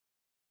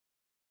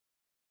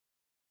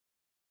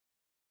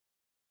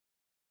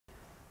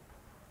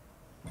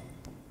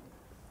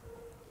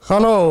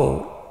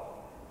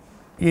Hello,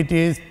 it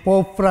is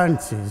Pope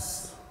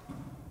Francis.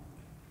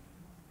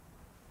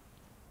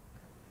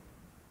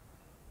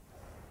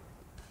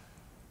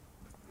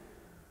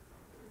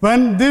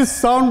 When this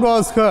sound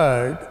was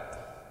heard,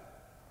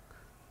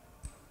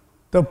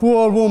 the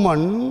poor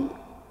woman,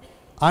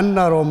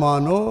 Anna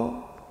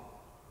Romano,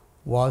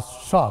 was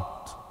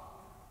shocked.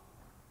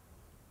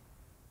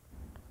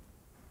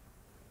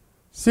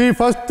 She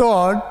first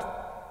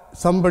thought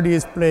somebody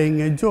is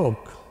playing a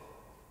joke.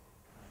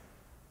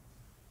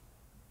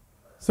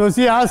 So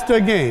she asked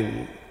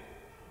again,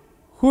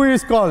 "Who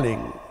is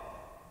calling?"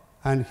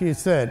 And he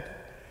said,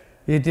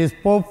 "It is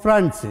Pope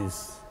Francis."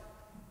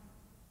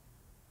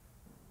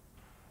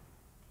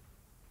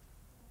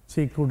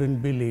 She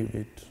couldn't believe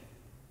it.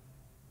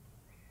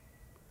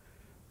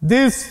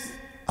 This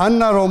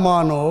Anna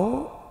Romano,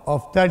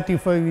 of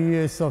 35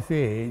 years of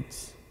age,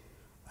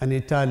 an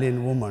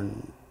Italian woman,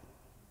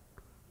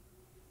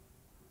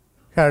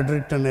 had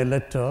written a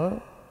letter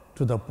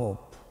to the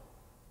Pope.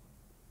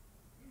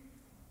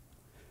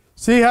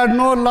 She had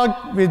no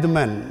luck with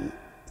men.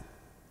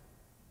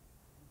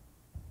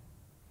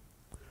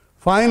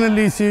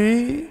 Finally, she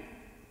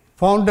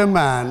found a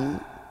man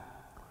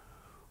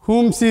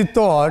whom she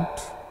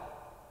thought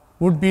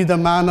would be the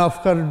man of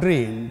her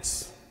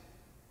dreams,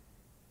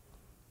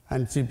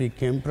 and she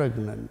became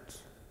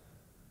pregnant.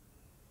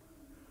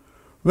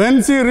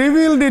 When she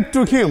revealed it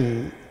to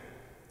him,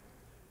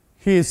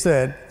 he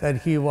said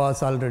that he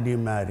was already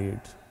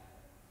married.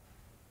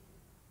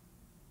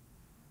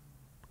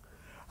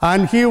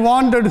 And he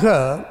wanted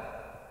her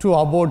to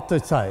abort the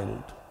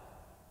child.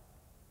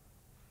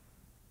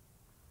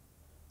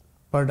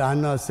 But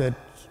Anna said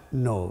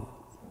no.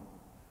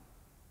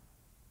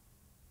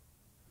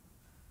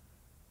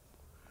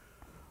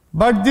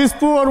 But this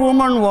poor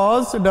woman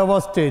was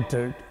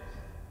devastated.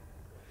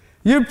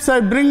 If I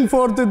bring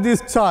forth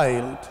this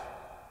child,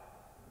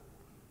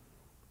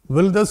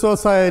 will the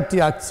society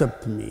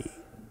accept me?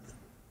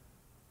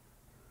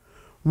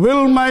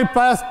 Will my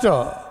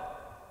pastor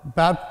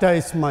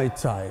baptize my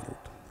child?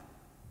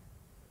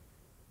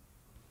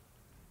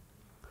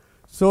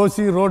 So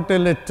she wrote a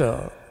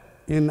letter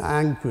in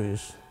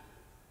anguish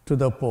to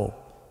the Pope.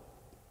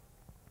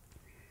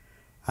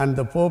 And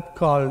the Pope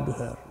called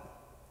her.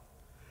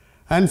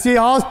 And she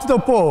asked the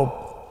Pope,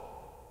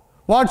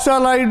 "What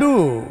shall I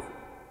do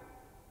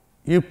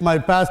if my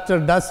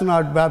pastor does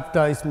not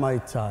baptize my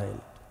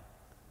child?"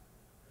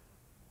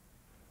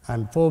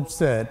 And Pope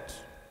said,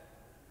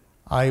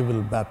 "I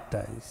will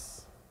baptize."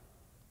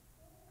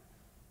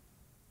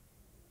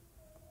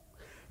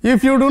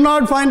 If you do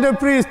not find a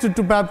priest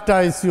to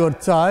baptize your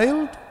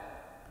child,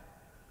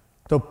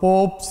 the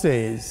Pope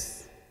says,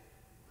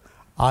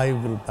 "I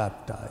will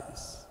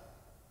baptize."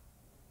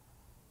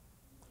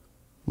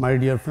 My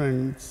dear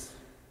friends,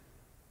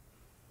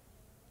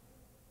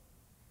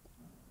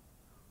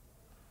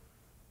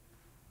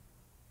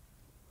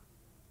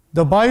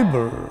 the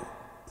Bible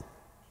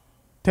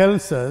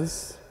tells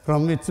us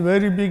from its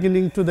very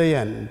beginning to the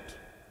end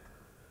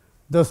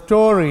the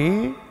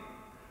story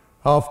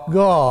of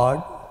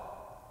God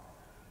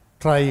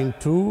trying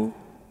to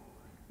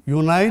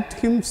unite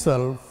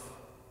himself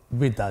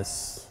with us.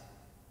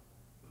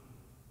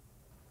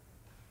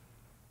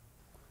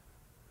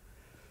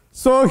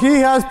 So he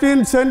has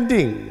been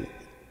sending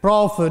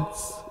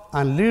prophets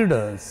and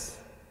leaders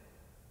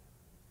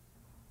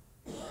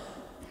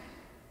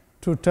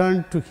to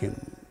turn to him.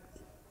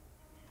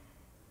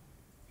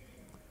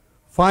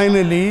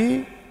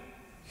 Finally,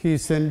 he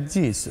sent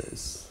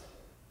Jesus.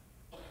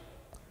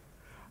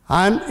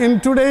 And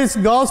in today's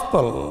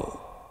gospel,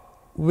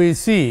 we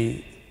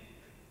see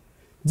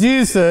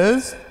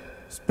Jesus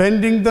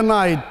spending the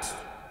night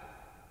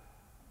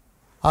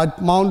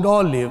at Mount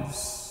Olives,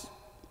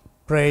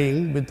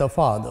 praying with the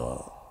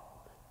Father,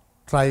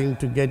 trying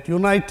to get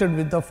united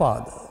with the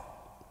Father.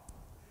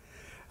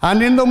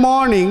 And in the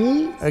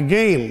morning,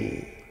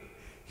 again,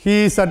 he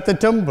is at the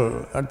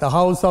temple, at the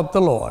house of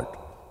the Lord.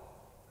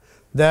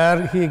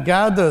 There he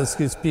gathers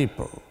his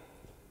people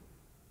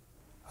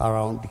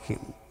around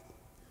him.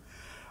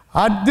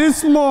 At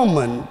this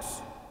moment,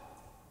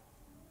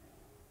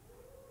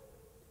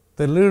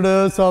 the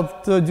leaders of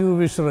the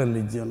Jewish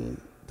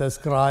religion, the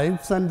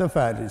scribes and the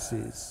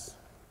Pharisees,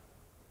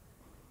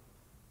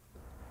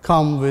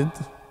 come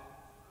with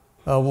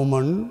a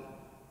woman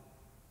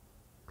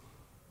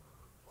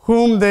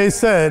whom they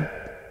said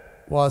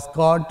was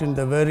caught in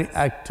the very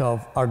act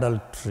of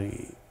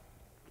adultery.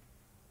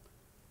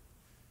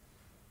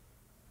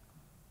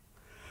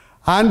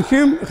 And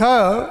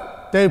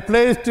her they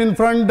placed in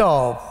front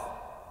of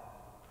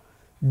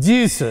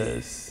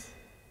Jesus,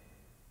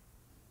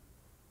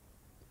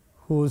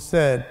 who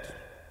said,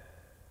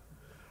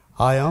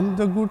 "I am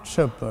the good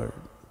shepherd.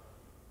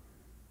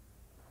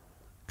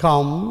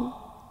 Come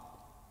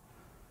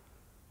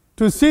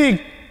to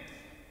seek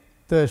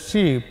the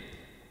sheep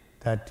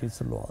that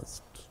is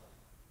lost."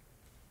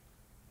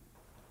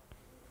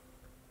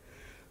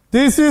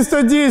 This is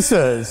the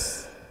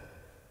Jesus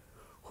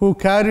who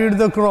carried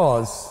the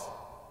cross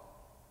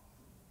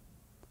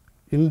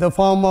in the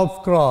form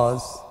of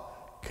cross,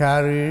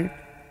 carried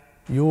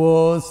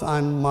yours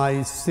and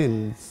my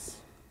sins.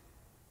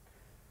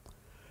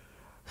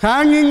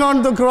 Hanging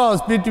on the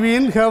cross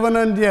between heaven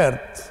and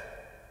earth,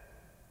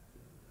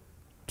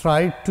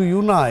 tried to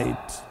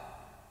unite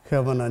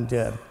heaven and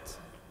earth.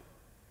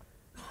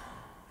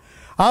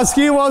 As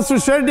he was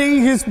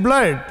shedding his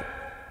blood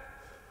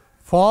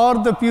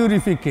for the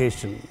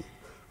purification,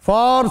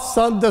 for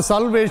the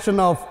salvation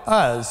of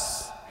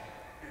us,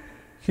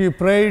 he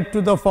prayed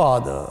to the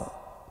Father,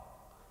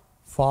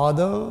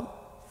 Father,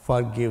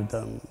 forgive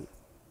them,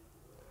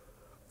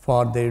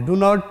 for they do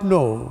not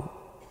know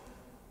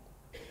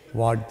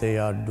what they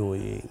are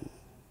doing.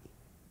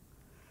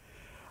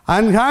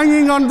 And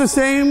hanging on the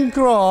same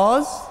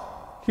cross,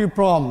 he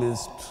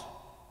promised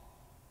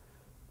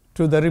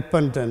to the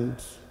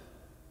repentant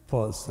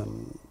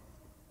person,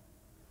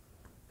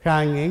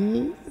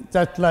 hanging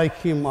just like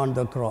him on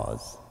the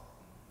cross,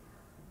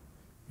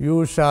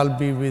 you shall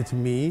be with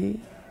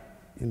me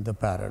in the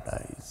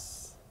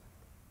paradise.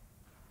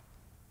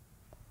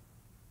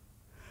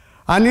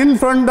 And in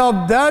front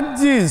of that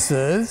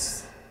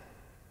Jesus,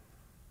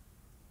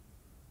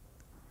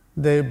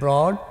 they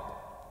brought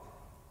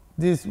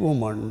this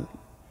woman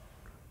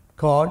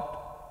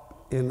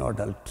caught in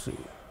adultery.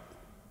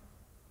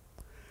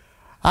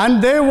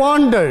 And they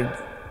wanted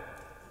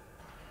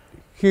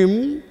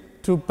him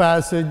to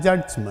pass a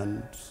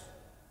judgment.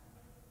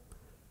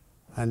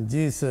 And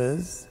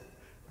Jesus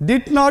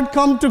did not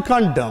come to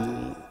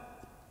condemn,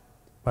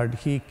 but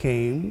he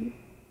came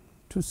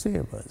to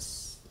save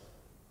us.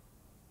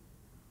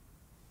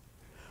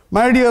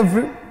 My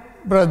dear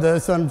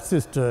brothers and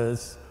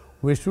sisters,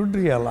 we should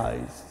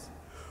realize,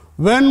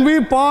 when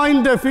we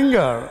point a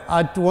finger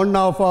at one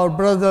of our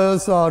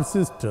brothers or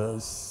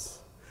sisters,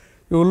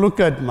 you look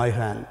at my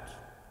hand,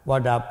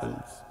 what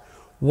happens?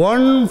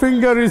 One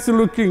finger is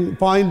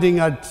pointing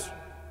at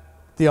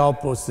the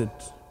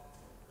opposite.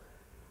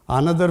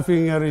 Another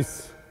finger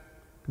is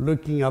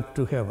looking up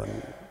to heaven.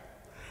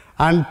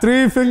 And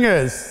 3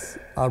 fingers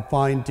are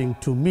pointing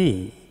to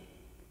me.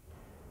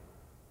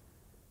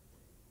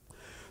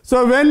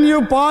 So when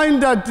you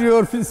point at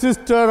your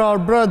sister or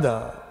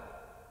brother,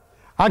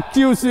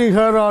 accusing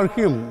her or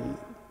him,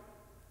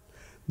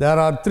 there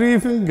are 3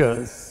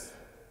 fingers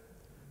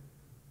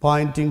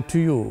pointing to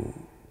you.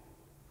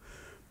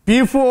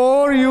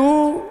 Before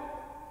you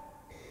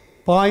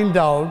point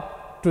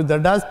out to the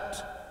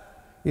dust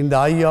in the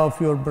eye of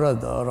your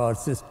brother or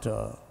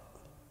sister,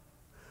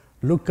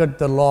 look at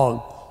the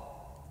log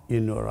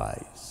in your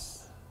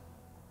eyes.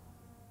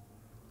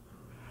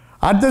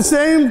 At the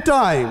same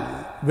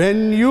time,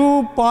 when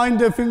you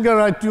point a finger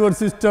at your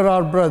sister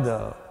or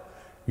brother,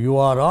 you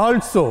are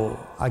also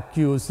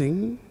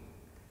accusing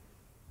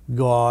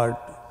God.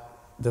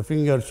 The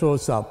finger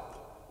shows up.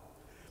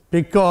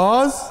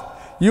 Because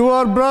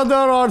your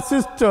brother or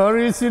sister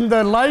is in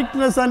the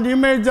likeness and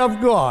image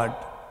of God.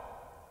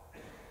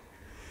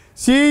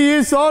 She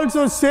is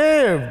also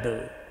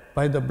saved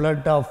by the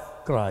blood of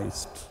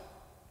Christ.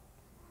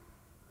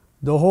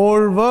 The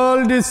whole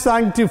world is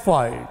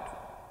sanctified,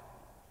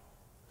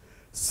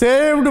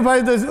 saved by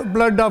the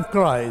blood of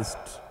Christ.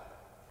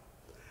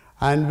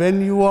 And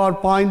when you are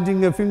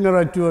pointing a finger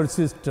at your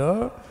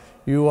sister,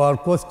 you are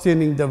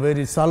questioning the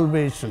very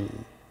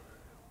salvation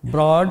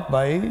brought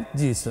by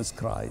Jesus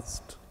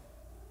Christ.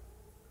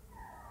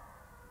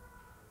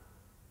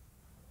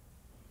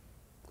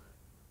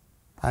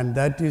 And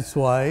that is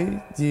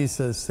why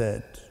Jesus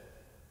said,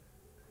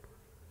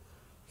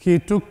 he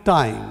took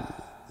time.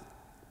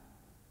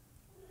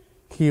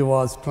 He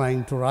was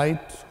trying to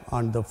write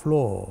on the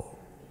floor.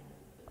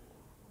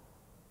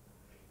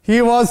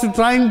 He was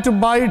trying to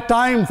buy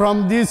time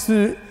from these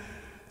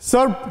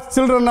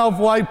children of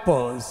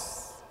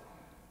vipers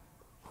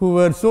who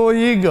were so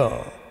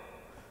eager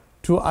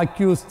to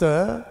accuse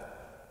the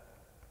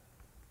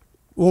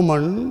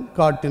woman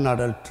caught in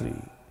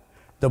adultery.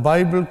 The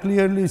Bible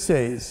clearly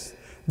says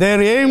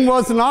their aim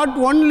was not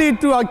only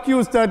to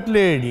accuse that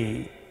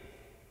lady,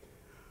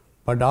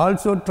 but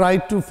also try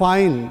to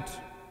find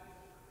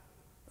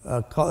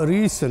a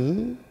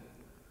reason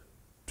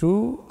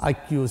to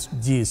accuse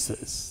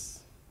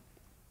Jesus.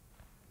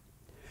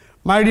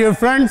 My dear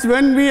friends,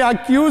 when we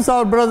accuse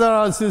our brother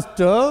or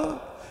sister,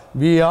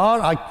 we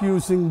are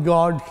accusing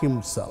God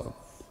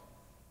himself,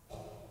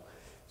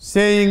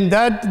 saying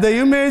that the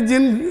image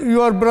in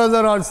your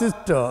brother or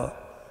sister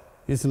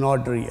is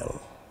not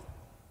real,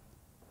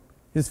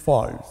 is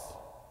false.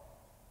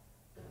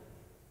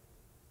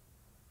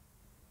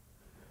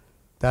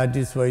 That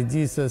is why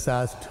Jesus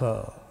asked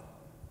her,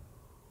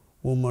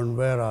 "Woman,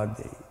 where are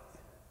they?"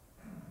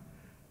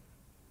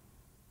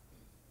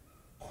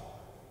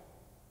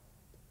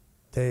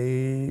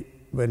 They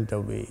went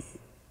away.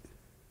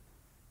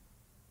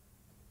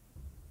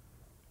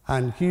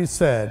 And he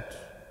said,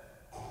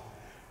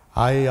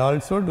 "I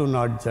also do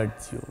not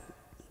judge you.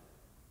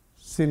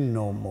 Sin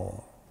no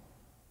more."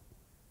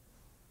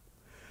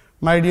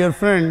 My dear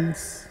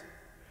friends,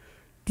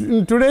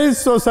 in today's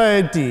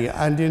society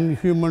and in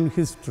human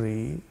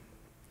history,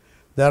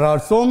 there are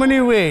so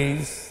many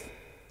ways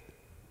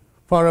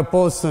for a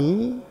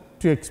person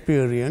to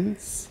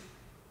experience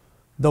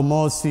the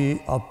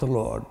mercy of the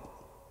Lord.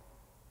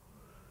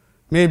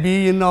 Maybe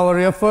in our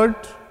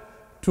effort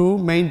to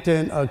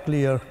maintain a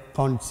clear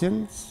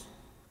conscience,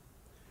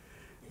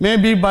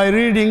 maybe by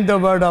reading the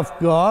Word of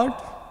God,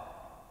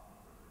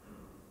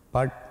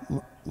 but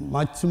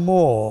much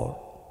more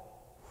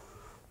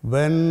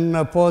when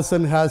a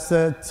person has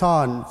a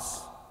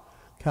chance,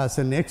 has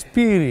an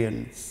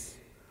experience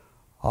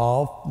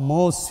of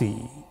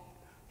mercy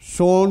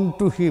shown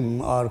to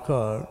him or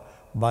her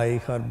by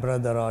her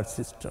brother or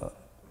sister.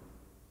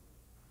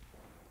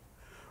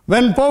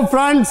 When Pope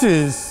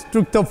Francis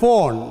took the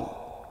phone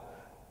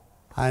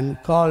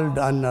and called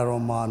Anna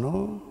Romano,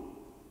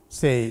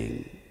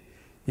 saying,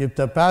 "If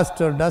the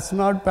pastor does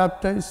not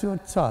baptize your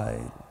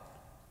child,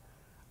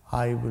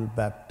 I will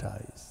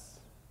baptize."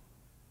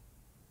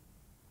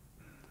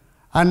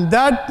 And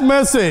that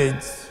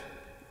message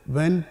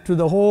went to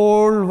the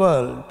whole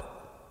world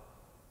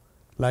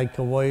like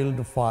a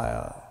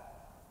wildfire.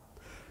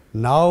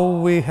 Now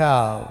we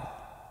have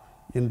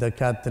in the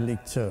Catholic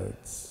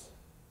Church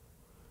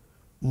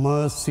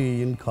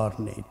mercy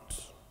incarnate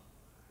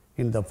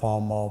in the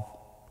form of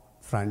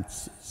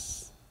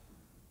Francis.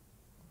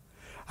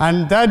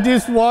 And that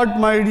is what,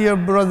 my dear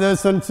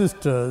brothers and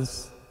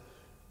sisters,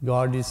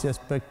 God is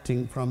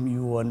expecting from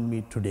you and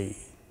me today.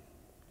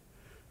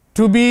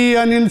 To be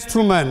an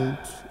instrument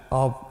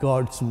of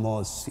God's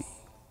mercy.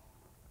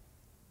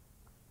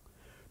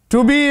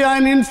 To be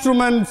an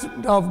instrument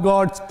of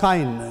God's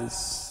kindness.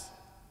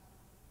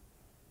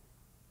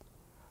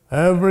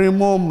 Every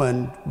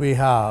moment we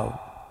have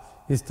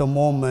is the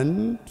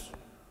moment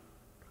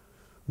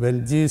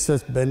when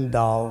Jesus bent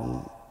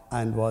down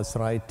and was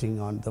writing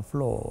on the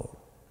floor,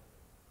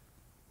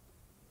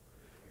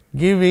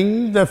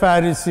 giving the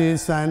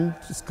Pharisees and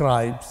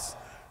scribes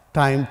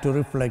time to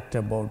reflect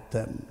about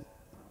them,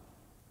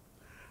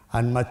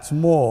 and much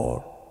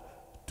more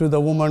to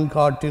the woman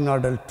caught in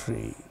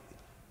adultery,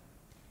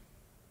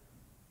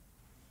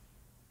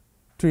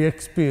 to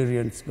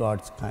experience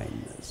God's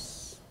kindness.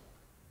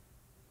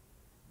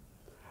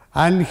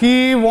 And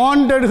he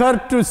wanted her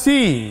to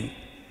see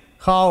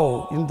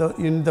how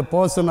in the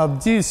person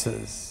of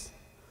Jesus,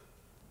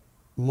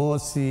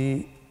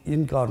 mercy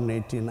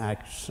incarnate in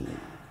action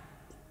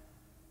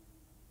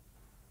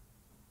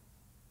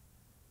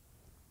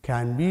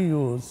can be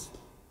used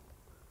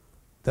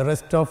the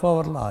rest of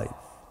our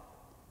life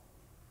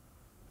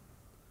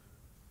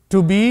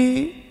to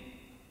be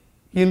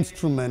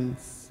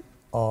instruments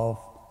of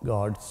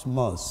God's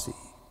mercy.